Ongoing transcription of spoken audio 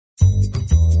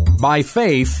By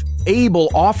faith,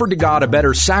 Abel offered to God a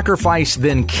better sacrifice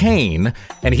than Cain,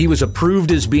 and he was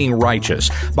approved as being righteous.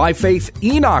 By faith,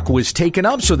 Enoch was taken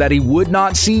up so that he would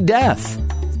not see death.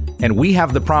 And we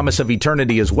have the promise of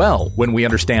eternity as well when we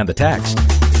understand the text.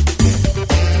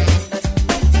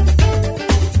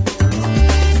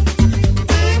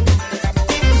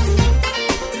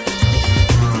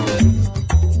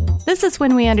 This is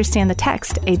When We Understand the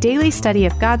Text, a daily study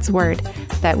of God's Word,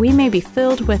 that we may be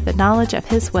filled with the knowledge of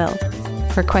His will.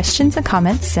 For questions and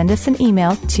comments, send us an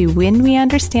email to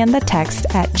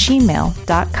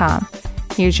whenweunderstandthetext@gmail.com.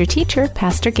 Here's your teacher,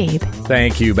 Pastor Gabe.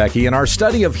 Thank you, Becky. In our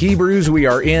study of Hebrews, we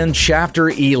are in chapter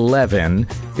 11.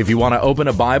 If you want to open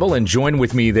a Bible and join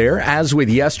with me there, as with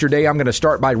yesterday, I'm going to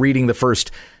start by reading the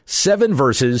first 7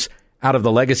 verses out of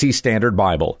the Legacy Standard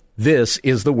Bible. This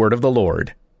is the word of the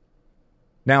Lord.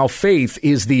 Now, faith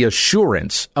is the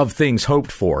assurance of things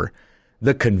hoped for,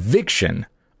 the conviction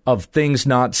of things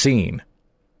not seen.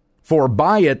 For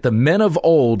by it the men of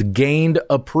old gained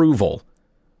approval.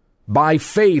 By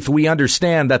faith we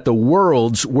understand that the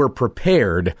worlds were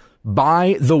prepared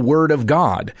by the word of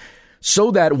God,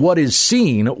 so that what is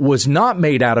seen was not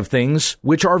made out of things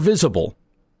which are visible.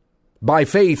 By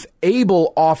faith,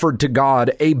 Abel offered to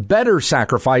God a better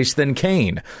sacrifice than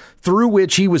Cain, through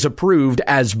which he was approved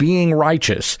as being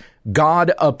righteous,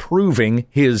 God approving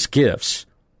his gifts.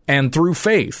 And through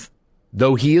faith,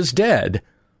 though he is dead,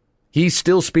 he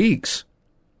still speaks.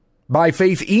 By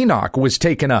faith, Enoch was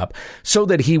taken up, so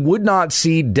that he would not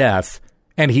see death,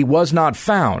 and he was not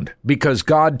found, because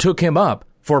God took him up,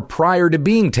 for prior to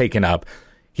being taken up,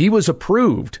 he was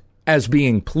approved as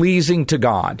being pleasing to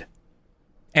God.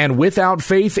 And without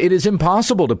faith it is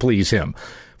impossible to please him.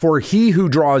 For he who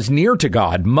draws near to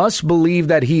God must believe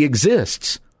that he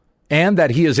exists, and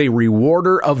that he is a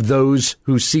rewarder of those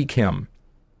who seek him.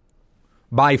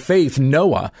 By faith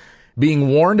Noah, being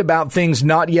warned about things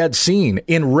not yet seen,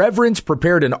 in reverence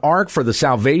prepared an ark for the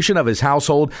salvation of his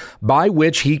household, by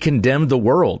which he condemned the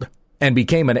world, and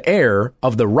became an heir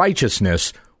of the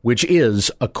righteousness which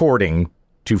is according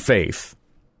to faith.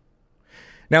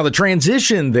 Now, the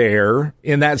transition there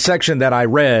in that section that I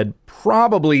read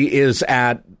probably is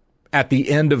at the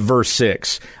end of verse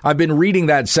 6. I've been reading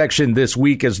that section this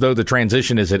week as though the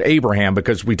transition is at Abraham,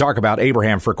 because we talk about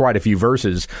Abraham for quite a few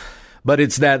verses. But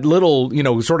it's that little,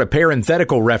 sort of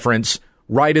parenthetical reference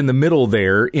right in the middle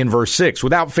there in verse 6.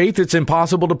 Without faith, it's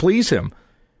impossible to please him.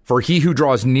 For he who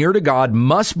draws near to God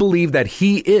must believe that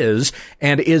he is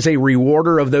and is a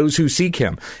rewarder of those who seek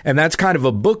him. And that's kind of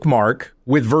a bookmark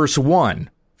with verse 1.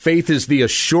 Faith is the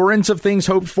assurance of things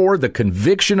hoped for, the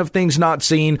conviction of things not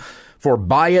seen, for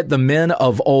by it the men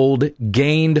of old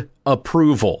gained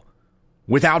approval.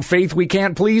 Without faith, we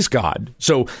can't please God.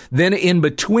 So then in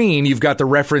between, you've got the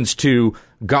reference to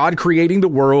God creating the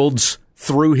worlds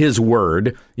through his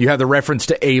word. You have the reference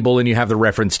to Abel, and you have the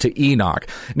reference to Enoch.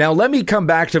 Now, let me come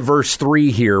back to verse 3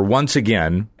 here once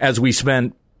again, as we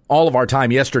spent all of our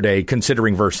time yesterday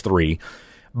considering verse 3.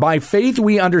 By faith,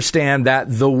 we understand that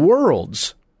the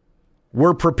worlds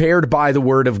were prepared by the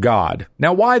word of God.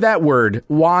 Now, why that word?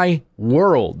 Why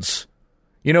worlds?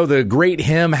 The great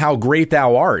hymn, How Great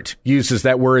Thou Art, uses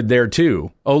that word there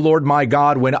too. O Lord my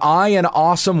God, when I in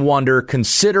awesome wonder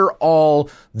consider all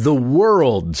the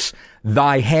worlds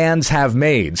thy hands have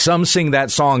made. Some sing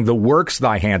that song, The Works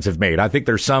Thy Hands Have Made. I think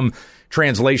there's some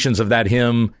translations of that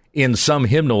hymn in some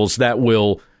hymnals that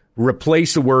will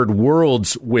replace the word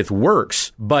worlds with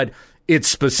works, but it's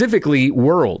specifically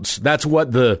worlds. That's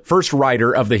what the first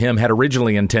writer of the hymn had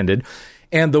originally intended.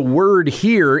 And the word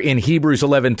here in Hebrews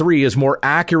 11:3 is more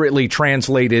accurately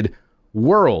translated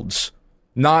worlds,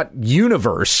 not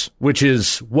universe, which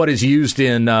is what is used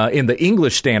in the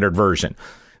English Standard Version.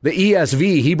 The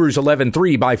ESV, Hebrews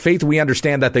 11:3, by faith we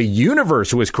understand that the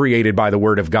universe was created by the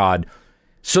word of God,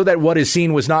 so that what is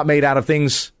seen was not made out of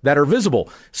things that are visible.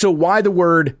 So why the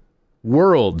word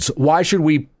worlds? Why should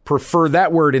we prefer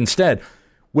that word instead?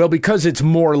 Well, because it's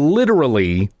more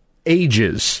literally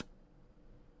ages.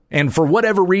 And for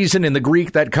whatever reason in the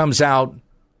Greek that comes out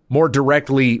more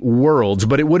directly worlds,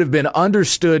 but it would have been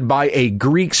understood by a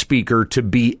Greek speaker to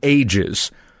be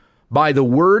ages. By the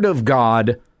word of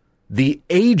God, the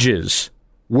ages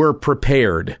were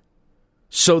prepared,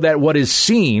 so that what is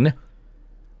seen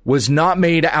was not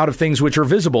made out of things which are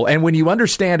visible. And when you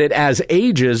understand it as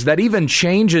ages, that even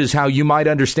changes how you might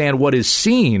understand what is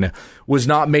seen was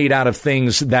not made out of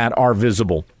things that are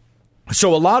visible.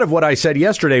 So a lot of what I said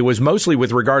yesterday was mostly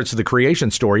with regards to the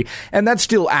creation story, and that's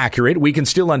still accurate. We can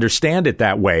still understand it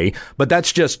that way, but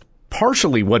that's just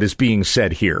partially what is being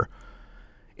said here.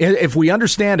 If we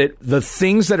understand it, the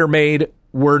things that are made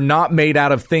were not made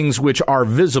out of things which are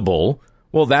visible,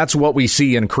 Well, that's what we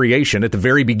see in creation at the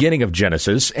very beginning of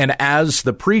Genesis. And as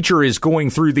the preacher is going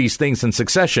through these things in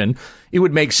succession, it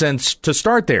would make sense to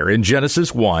start there. In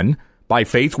Genesis 1, by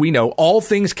faith, we know all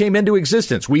things came into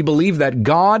existence. We believe that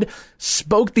God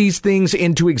spoke these things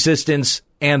into existence,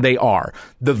 and they are.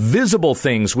 The visible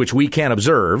things which we can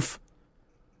observe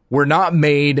were not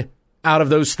made out of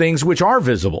those things which are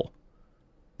visible.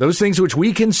 Those things which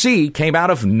we can see came out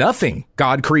of nothing.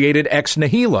 God created ex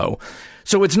nihilo.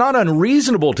 So it's not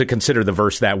unreasonable to consider the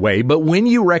verse that way, but when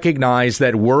you recognize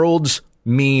that worlds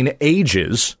mean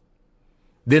ages,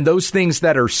 then those things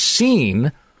that are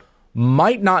seen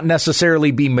might not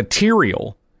necessarily be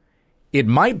material. It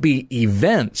might be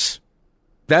events.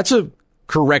 That's a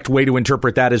correct way to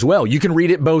interpret that as well. You can read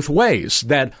it both ways,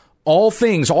 that all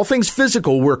things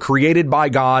physical were created by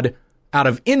God out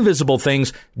of invisible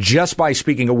things just by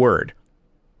speaking a word.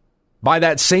 By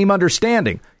that same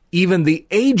understanding, even the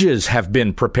ages have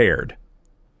been prepared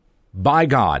by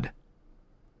God.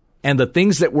 And the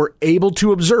things that we're able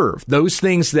to observe, those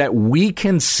things that we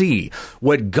can see,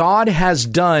 what God has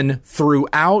done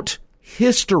throughout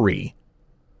history,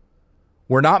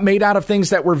 were not made out of things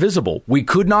that were visible. We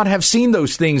could not have seen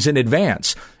those things in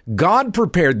advance. God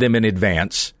prepared them in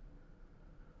advance,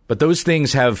 but those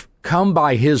things have come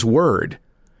by his word.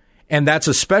 And that's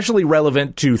especially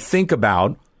relevant to think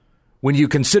about when you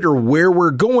consider where we're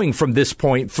going from this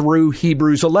point through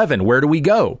Hebrews 11. Where do we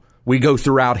go? We go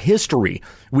throughout history.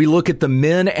 We look at the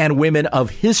men and women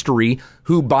of history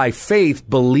who by faith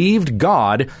believed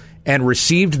God and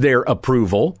received their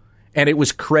approval, and it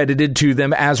was credited to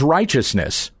them as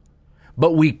righteousness.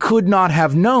 But we could not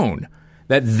have known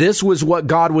that this was what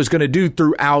God was going to do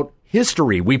throughout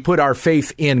history. We put our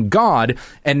faith in God,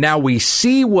 and now we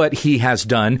see what he has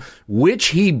done, which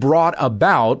he brought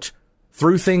about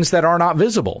through things that are not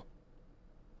visible.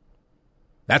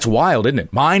 That's wild, isn't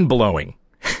it? Mind-blowing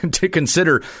to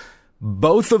consider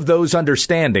both of those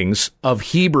understandings of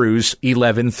Hebrews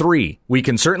 11:3. We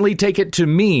can certainly take it to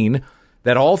mean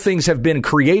that all things have been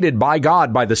created by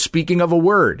God by the speaking of a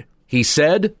word. He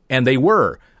said, and they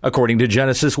were, according to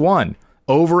Genesis 1.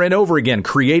 Over and over again,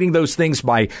 creating those things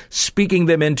by speaking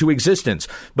them into existence.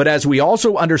 But as we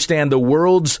also understand the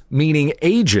world's meaning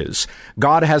ages,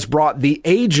 God has brought the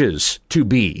ages to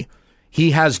be.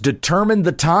 He has determined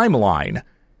the timeline.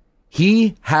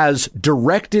 He has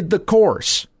directed the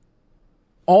course.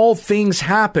 All things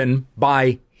happen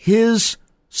by his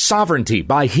sovereignty,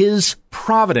 by his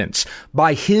providence,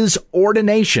 by his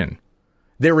ordination.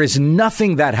 There is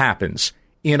nothing that happens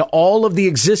in all of the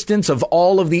existence of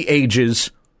all of the ages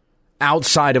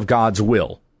outside of God's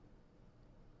will.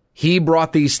 He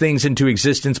brought these things into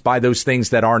existence by those things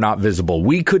that are not visible.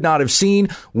 We could not have seen,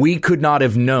 we could not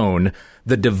have known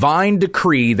the divine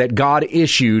decree that God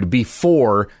issued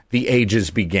before the ages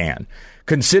began.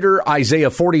 Consider Isaiah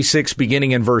 46,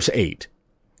 beginning in verse 8.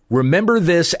 Remember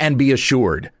this and be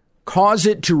assured. Cause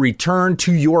it to return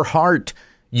to your heart,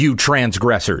 you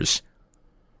transgressors.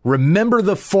 Remember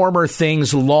the former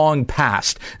things long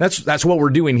past. That's what we're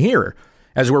doing here.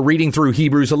 As we're reading through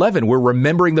Hebrews 11, we're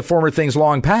remembering the former things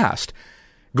long past.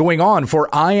 Going on, for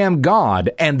I am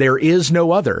God, and there is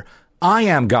no other. I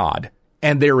am God,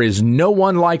 and there is no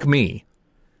one like me.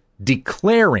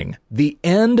 Declaring the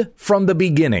end from the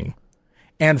beginning,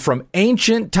 and from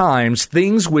ancient times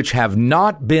things which have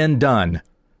not been done,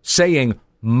 saying,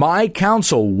 my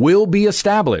counsel will be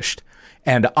established,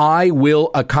 and I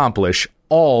will accomplish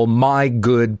all my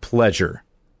good pleasure.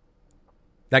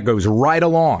 That goes right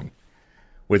along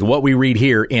with what we read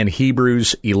here in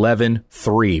Hebrews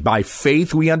 11:3. By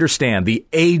faith we understand the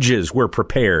ages were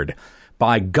prepared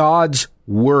by God's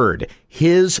word,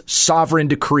 his sovereign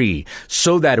decree,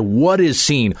 so that what is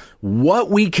seen, what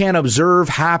we can observe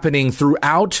happening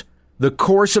throughout the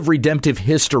course of redemptive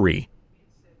history,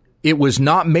 it was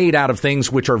not made out of things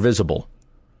which are visible.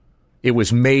 It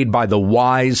was made by the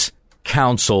wise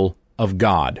counsel of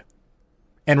God.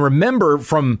 And remember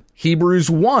from Hebrews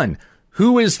 1,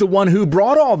 who is the one who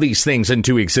brought all these things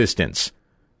into existence?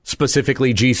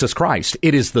 Specifically, Jesus Christ.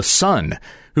 It is the Son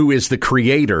who is the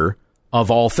creator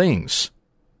of all things.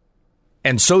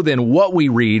 And so then what we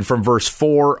read from verse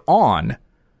 4 on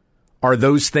are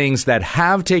those things that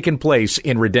have taken place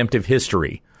in redemptive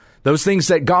history. Those things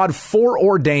that God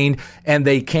foreordained, and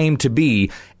they came to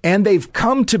be, and they've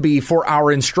come to be for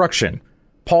our instruction.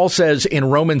 Paul says in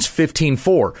Romans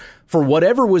 15:4, for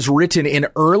whatever was written in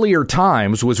earlier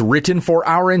times was written for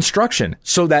our instruction,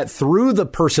 so that through the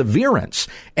perseverance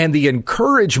and the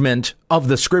encouragement of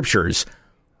the scriptures,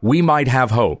 we might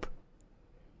have hope.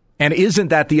 And isn't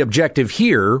that the objective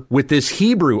here with this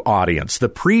Hebrew audience? The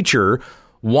preacher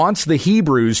wants the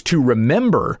Hebrews to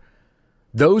remember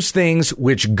those things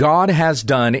which God has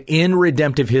done in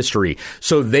redemptive history,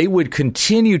 so they would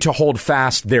continue to hold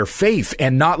fast their faith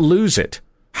and not lose it.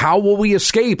 How will we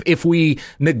escape if we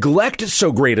neglect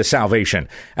so great a salvation,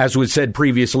 as was said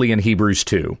previously in Hebrews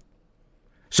 2?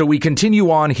 So we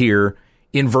continue on here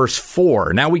in verse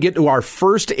 4. Now we get to our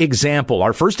first example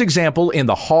in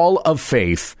the hall of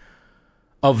faith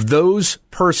of those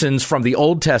persons from the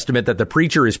Old Testament that the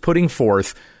preacher is putting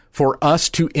forth for us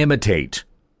to imitate,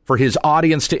 for his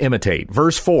audience to imitate.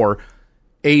 Verse 4,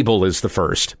 Abel is the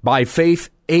first. By faith,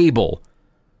 Abel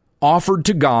offered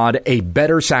to God a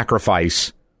better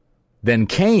sacrifice than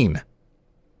Cain,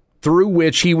 through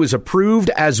which he was approved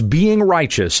as being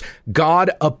righteous, God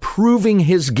approving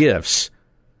his gifts.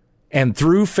 And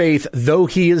through faith, though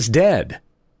he is dead,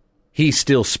 he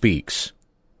still speaks.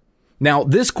 Now,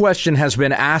 this question has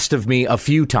been asked of me a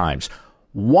few times.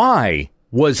 Why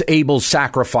was Abel's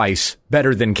sacrifice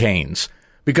better than Cain's?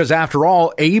 Because after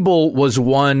all, Abel was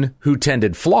one who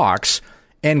tended flocks,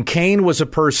 and Cain was a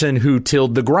person who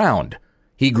tilled the ground.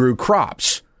 He grew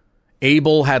crops.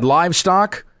 Abel had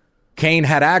livestock. Cain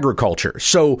had agriculture.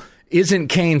 So isn't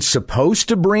Cain supposed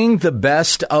to bring the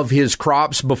best of his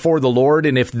crops before the Lord?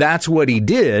 And if that's what he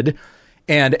did,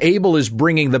 and Abel is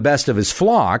bringing the best of his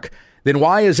flock, then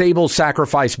why is Abel's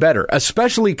sacrifice better?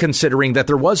 Especially considering that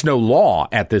there was no law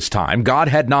at this time. God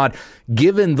had not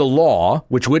given the law,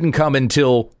 which wouldn't come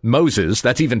until Moses.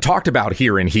 That's even talked about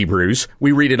here in Hebrews.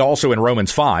 We read it also in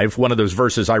Romans 5, one of those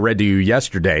verses I read to you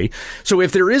yesterday. So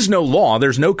if there is no law,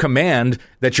 there's no command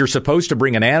that you're supposed to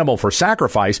bring an animal for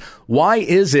sacrifice. Why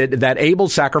is it that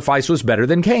Abel's sacrifice was better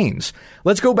than Cain's?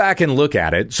 Let's go back and look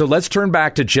at it. So let's turn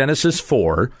back to Genesis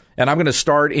 4, and I'm going to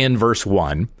start in verse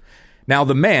 1. Now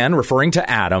the man, referring to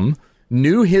Adam,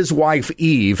 knew his wife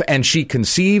Eve, and she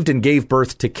conceived and gave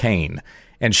birth to Cain.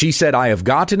 And she said, I have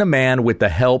gotten a man with the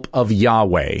help of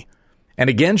Yahweh. And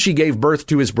again she gave birth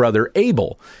to his brother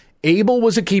Abel. Abel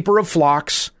was a keeper of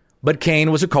flocks, but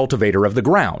Cain was a cultivator of the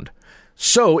ground.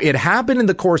 So it happened in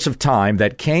the course of time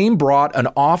that Cain brought an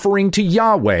offering to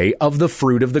Yahweh of the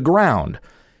fruit of the ground.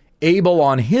 Abel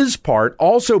on his part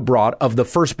also brought of the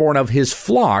firstborn of his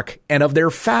flock and of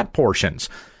their fat portions.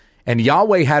 And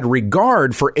Yahweh had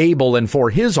regard for Abel and for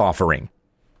his offering.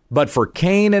 But for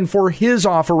Cain and for his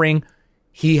offering,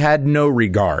 he had no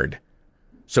regard.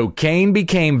 So Cain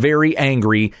became very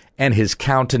angry, and his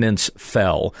countenance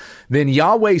fell. Then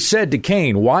Yahweh said to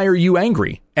Cain, Why are you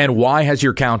angry? And why has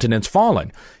your countenance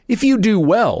fallen? If you do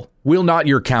well, will not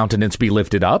your countenance be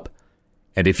lifted up?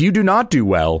 And if you do not do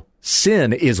well,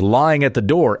 sin is lying at the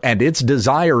door, and its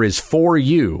desire is for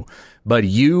you, but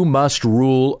you must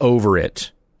rule over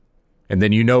it. And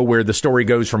then you know where the story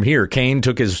goes from here. Cain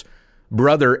took his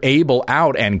brother Abel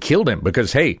out and killed him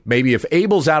because, hey, maybe if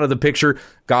Abel's out of the picture,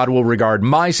 God will regard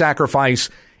my sacrifice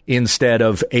instead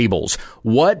of Abel's.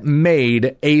 What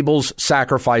made Abel's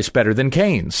sacrifice better than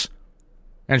Cain's?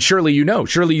 And surely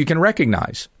you can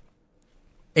recognize.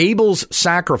 Abel's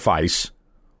sacrifice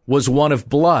was one of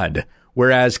blood,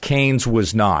 whereas Cain's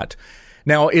was not.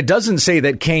 Now, it doesn't say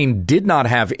that Cain did not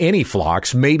have any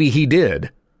flocks. Maybe he did.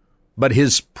 But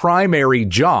his primary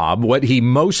job, what he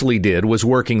mostly did, was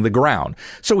working the ground.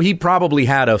 So he probably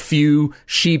had a few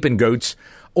sheep and goats,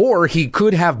 or he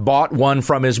could have bought one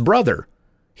from his brother.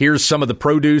 Here's some of the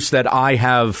produce that I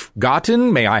have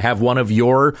gotten. May I have one of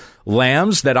your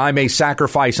lambs that I may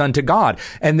sacrifice unto God?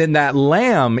 And then that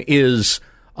lamb is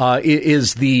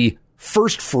the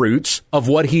first fruits of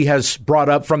what he has brought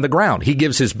up from the ground. He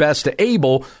gives his best to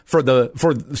Abel for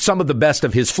some of the best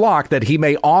of his flock, that he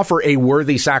may offer a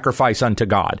worthy sacrifice unto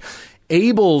God.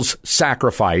 Abel's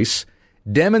sacrifice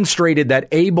demonstrated that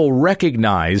Abel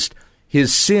recognized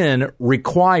his sin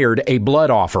required a blood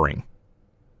offering,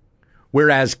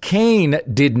 whereas Cain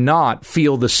did not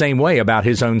feel the same way about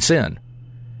his own sin.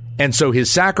 And so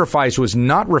his sacrifice was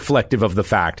not reflective of the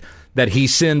fact that he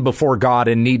sinned before God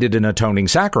and needed an atoning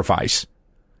sacrifice.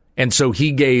 And so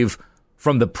he gave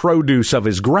from the produce of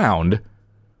his ground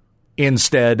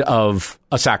instead of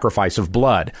a sacrifice of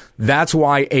blood. That's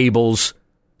why Abel's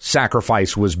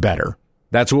sacrifice was better.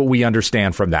 That's what we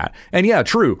understand from that. And yeah,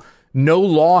 true. No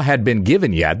law had been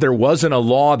given yet. There wasn't a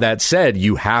law that said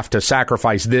you have to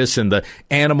sacrifice this and the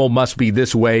animal must be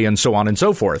this way and so on and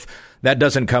so forth. That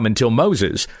doesn't come until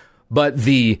Moses. But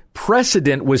the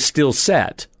precedent was still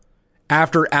set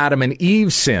after Adam and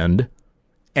Eve sinned,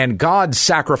 and God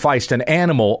sacrificed an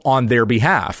animal on their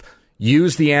behalf,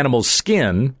 used the animal's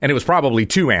skin, and it was probably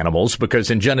two animals,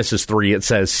 because in Genesis 3 it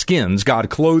says skins. God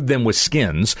clothed them with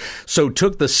skins, so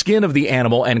took the skin of the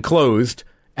animal and clothed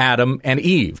Adam and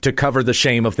Eve to cover the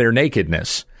shame of their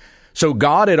nakedness. So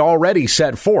God had already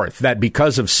set forth that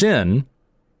because of sin,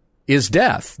 is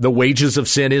death. The wages of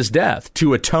sin is death.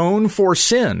 To atone for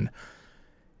sin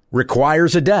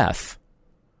requires a death.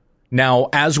 Now,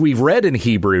 as we've read in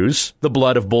Hebrews, the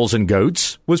blood of bulls and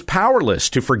goats was powerless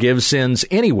to forgive sins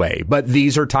anyway, but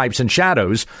these are types and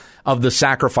shadows of the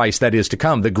sacrifice that is to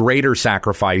come, the greater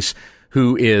sacrifice,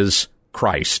 who is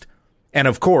Christ. And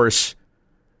of course,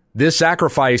 this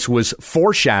sacrifice was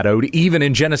foreshadowed even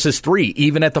in Genesis 3,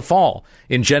 even at the fall.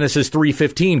 In Genesis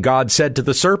 3:15, God said to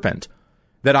the serpent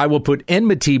that I will put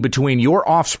enmity between your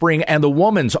offspring and the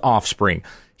woman's offspring.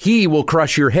 He will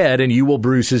crush your head and you will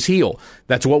bruise his heel.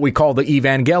 That's what we call the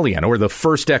evangelion, or the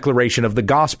first declaration of the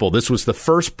gospel. This was the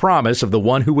first promise of the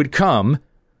one who would come,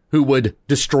 who would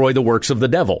destroy the works of the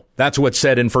devil. That's what's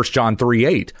said in 1 John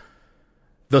 3:8.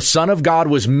 The Son of God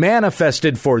was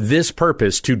manifested for this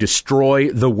purpose, to destroy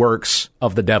the works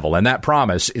of the devil. And that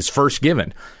promise is first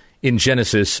given in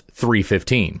Genesis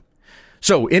 3:15.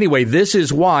 So anyway, this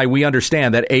is why we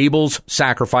understand that Abel's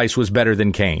sacrifice was better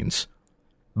than Cain's.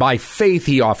 By faith,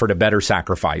 he offered a better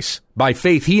sacrifice. By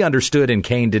faith, he understood and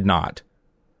Cain did not.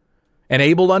 And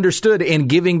Abel understood in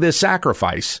giving this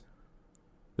sacrifice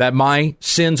that my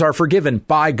sins are forgiven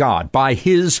by God, by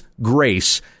his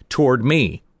grace toward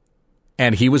me.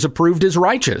 And he was approved as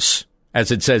righteous,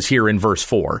 as it says here in verse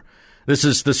 4. This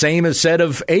is the same as said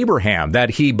of Abraham,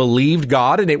 that he believed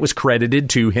God and it was credited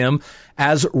to him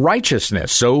as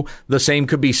righteousness. So the same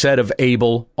could be said of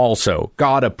Abel also.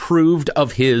 God approved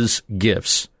of his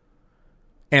gifts.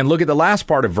 And look at the last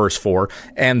part of verse 4.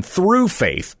 And through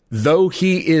faith, though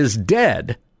he is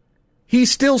dead, he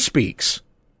still speaks.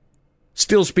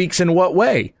 Still speaks in what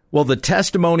way? Well, the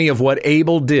testimony of what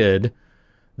Abel did,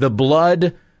 the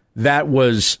blood that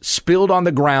was spilled on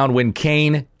the ground when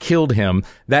Cain killed him,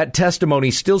 that testimony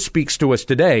still speaks to us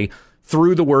today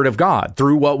through the word of God,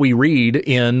 through what we read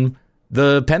in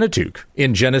the Pentateuch,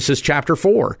 in Genesis chapter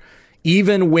 4.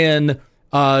 Even when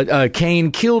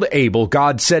Cain killed Abel,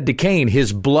 God said to Cain,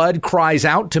 his blood cries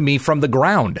out to me from the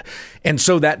ground. And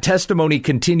so that testimony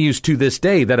continues to this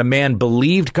day, that a man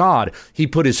believed God, he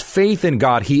put his faith in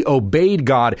God, he obeyed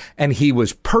God, and he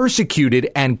was persecuted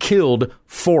and killed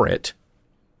for it.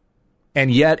 And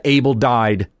yet Abel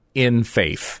died in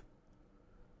faith.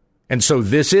 And so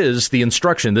this is the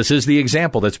instruction. This is the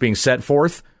example that's being set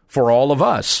forth for all of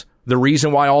us. The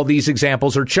reason why all these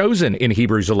examples are chosen in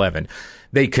Hebrews 11.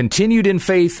 They continued in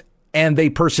faith and they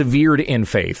persevered in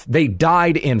faith. They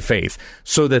died in faith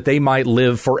so that they might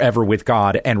live forever with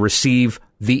God and receive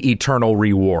the eternal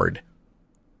reward.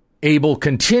 Abel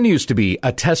continues to be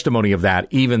a testimony of that,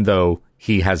 even though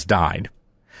he has died.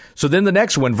 So then the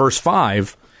next one, verse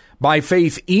 5, by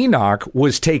faith, Enoch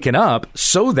was taken up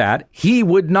so that he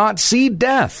would not see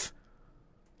death.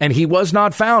 And he was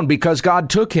not found because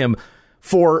God took him.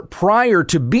 For prior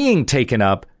to being taken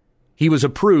up, he was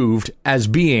approved as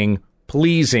being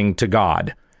pleasing to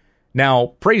God.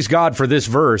 Now, praise God for this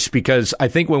verse, because I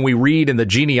think when we read in the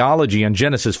genealogy in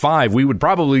Genesis 5, we would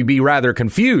probably be rather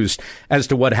confused as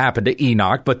to what happened to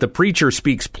Enoch. But the preacher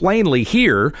speaks plainly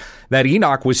here that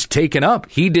Enoch was taken up.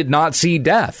 He did not see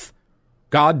death.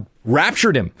 God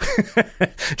raptured him,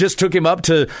 just took him up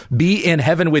to be in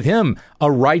heaven with him, a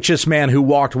righteous man who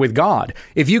walked with God.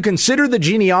 If you consider the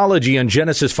genealogy in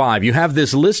Genesis 5, you have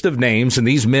this list of names, and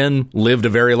these men lived a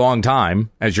very long time,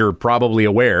 as you're probably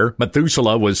aware.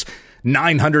 Methuselah was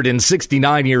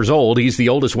 969 years old. He's the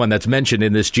oldest one that's mentioned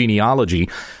in this genealogy.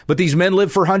 But these men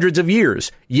lived for hundreds of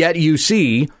years. Yet you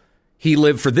see, he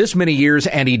lived for this many years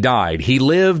and he died. He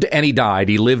lived and he died.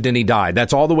 He lived and he died.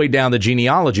 That's all the way down the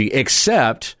genealogy,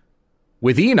 except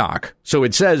with Enoch. So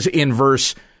it says in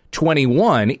verse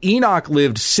 21, Enoch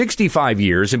lived 65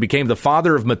 years and became the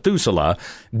father of Methuselah.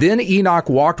 Then Enoch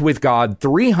walked with God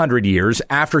 300 years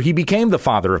after he became the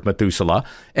father of Methuselah,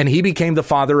 and he became the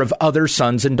father of other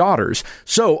sons and daughters.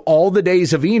 So all the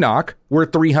days of Enoch were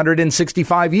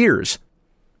 365 years.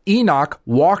 Enoch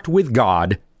walked with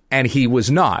God, and he was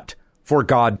not, for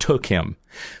God took him.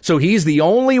 So he's the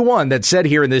only one that said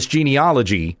here in this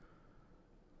genealogy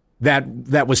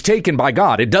that was taken by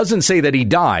God. It doesn't say that he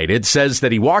died. It says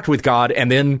that he walked with God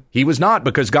and then he was not,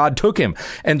 because God took him.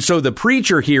 And so the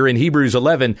preacher here in Hebrews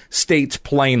 11 states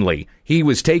plainly, he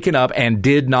was taken up and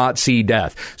did not see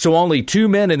death. So only two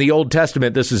men in the Old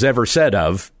Testament this is ever said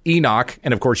of, Enoch,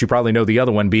 and of course you probably know the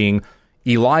other one being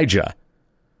Elijah.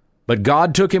 But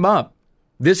God took him up.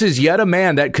 This is yet a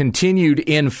man that continued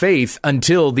in faith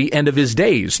until the end of his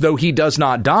days. Though he does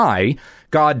not die,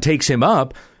 God takes him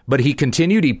up, but he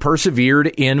continued, he persevered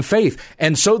in faith.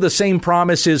 And so the same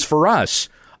promise is for us.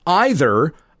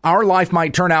 Either our life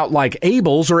might turn out like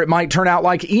Abel's, or it might turn out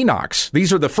like Enoch's.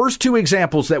 These are the first two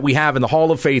examples that we have in the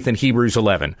Hall of Faith in Hebrews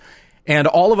 11. And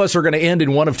all of us are going to end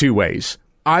in one of two ways,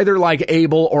 either like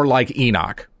Abel or like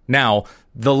Enoch. Now,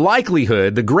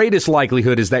 the greatest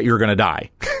likelihood is that you're going to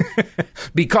die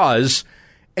because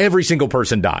every single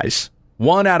person dies.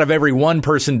 1 out of every 1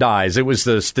 person dies. It was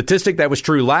the statistic that was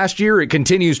true last year. It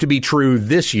continues to be true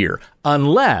this year,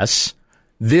 unless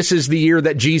this is the year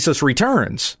that Jesus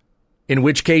returns, in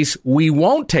which case we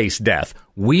won't taste death.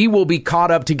 We will be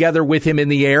caught up together with him in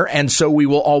the air, and so we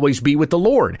will always be with the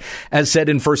Lord, as said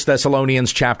in 1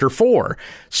 Thessalonians chapter 4.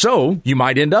 So you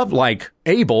might end up like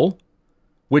Abel,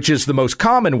 which is the most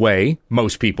common way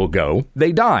most people go.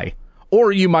 They die.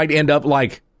 Or you might end up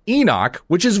like Enoch,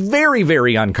 which is very,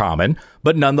 very uncommon,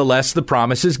 but nonetheless the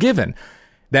promise is given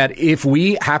that if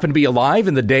we happen to be alive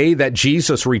in the day that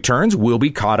Jesus returns, we'll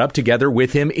be caught up together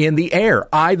with him in the air.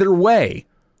 Either way,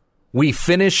 we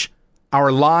finish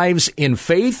our lives in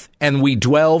faith and we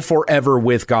dwell forever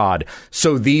with God.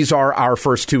 So these are our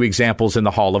first 2 examples in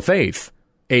the Hall of Faith,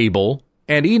 Abel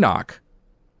and Enoch.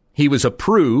 He was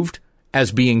approved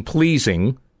as being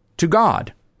pleasing to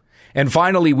God. And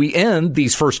finally, we end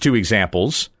these first 2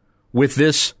 examples with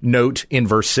this note in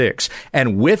verse 6.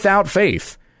 And without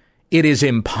faith, it is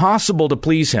impossible to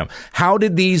please him. How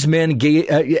did these men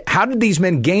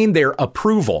gain their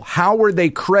approval? How were they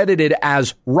credited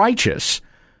as righteous?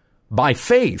 By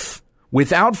faith.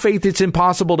 Without faith, it's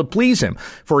impossible to please him.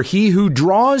 For he who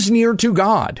draws near to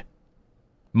God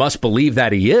must believe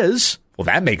that he is. Well,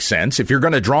 that makes sense. If you're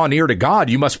going to draw near to God,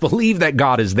 you must believe that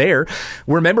God is there.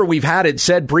 Remember, we've had it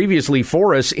said previously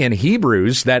for us in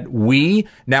Hebrews that we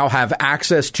now have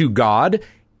access to God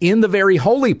in the very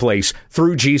holy place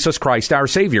through Jesus Christ, our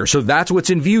Savior. So that's what's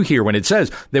in view here when it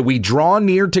says that we draw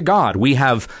near to God. We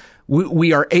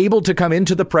are able to come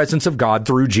into the presence of God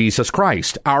through Jesus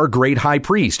Christ, our great high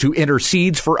priest who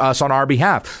intercedes for us on our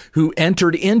behalf, who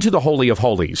entered into the Holy of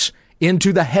Holies,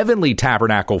 into the heavenly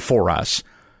tabernacle for us.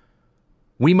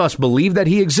 We must believe that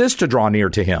he exists to draw near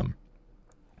to him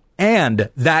and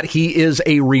that he is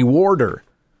a rewarder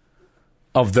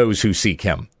of those who seek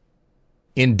him.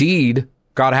 Indeed,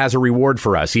 God has a reward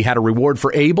for us. He had a reward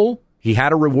for Abel. He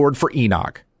had a reward for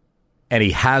Enoch, and he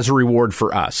has a reward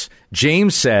for us.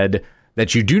 James said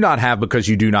that you do not have because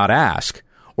you do not ask,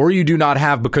 or you do not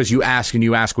have because you ask and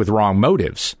you ask with wrong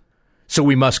motives. So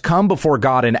we must come before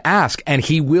God and ask, and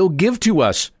he will give to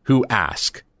us who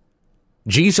ask.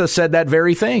 Jesus said that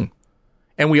very thing.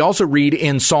 And we also read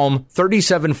in Psalm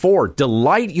 37:4,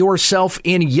 delight yourself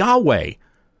in Yahweh,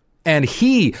 and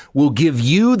he will give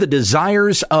you the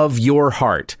desires of your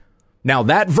heart. Now,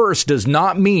 that verse does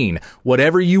not mean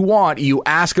whatever you want, you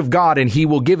ask of God and he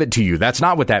will give it to you. That's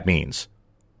not what that means.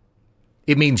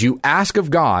 It means you ask of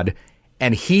God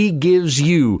and he gives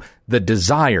you the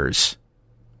desires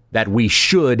that we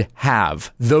should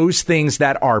have, those things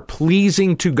that are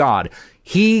pleasing to God.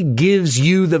 He gives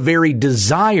you the very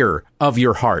desire of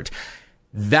your heart.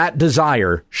 That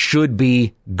desire should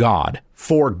be God,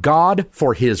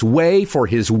 for his way, for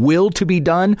his will to be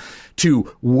done,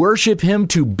 to worship him,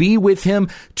 to be with him,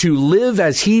 to live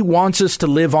as he wants us to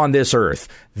live on this earth.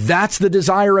 That's the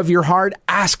desire of your heart.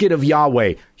 Ask it of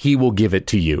Yahweh. He will give it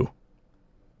to you,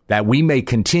 that we may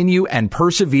continue and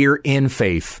persevere in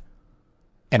faith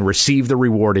and receive the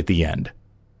reward at the end.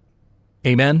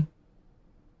 Amen.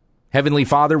 Heavenly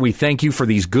Father, we thank you for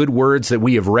these good words that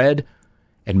we have read,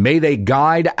 and may they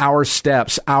guide our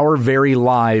steps, our very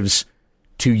lives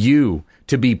to you,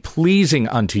 to be pleasing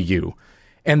unto you.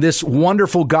 And this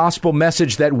wonderful gospel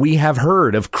message that we have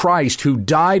heard of Christ who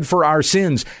died for our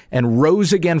sins and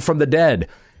rose again from the dead,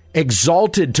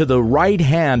 exalted to the right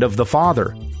hand of the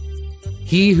Father.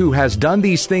 He who has done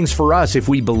these things for us, if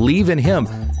we believe in him,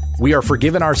 we are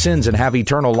forgiven our sins and have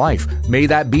eternal life. May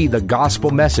that be the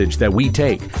gospel message that we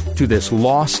take to this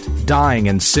lost, dying,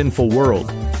 and sinful world,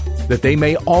 that they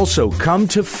may also come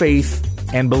to faith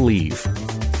and believe,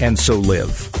 and so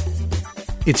live.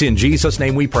 It's in Jesus'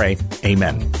 name we pray.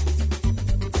 Amen.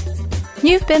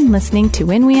 You've been listening to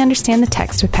When We Understand the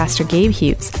Text with Pastor Gabe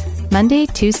Hughes. Monday,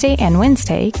 Tuesday, and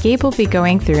Wednesday, Gabe will be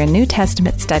going through a New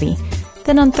Testament study.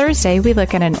 Then on Thursday, we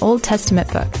look at an Old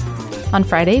Testament book. On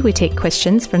Friday, we take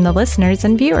questions from the listeners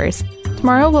and viewers.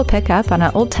 Tomorrow, we'll pick up on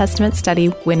an Old Testament study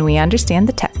when we understand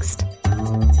the text.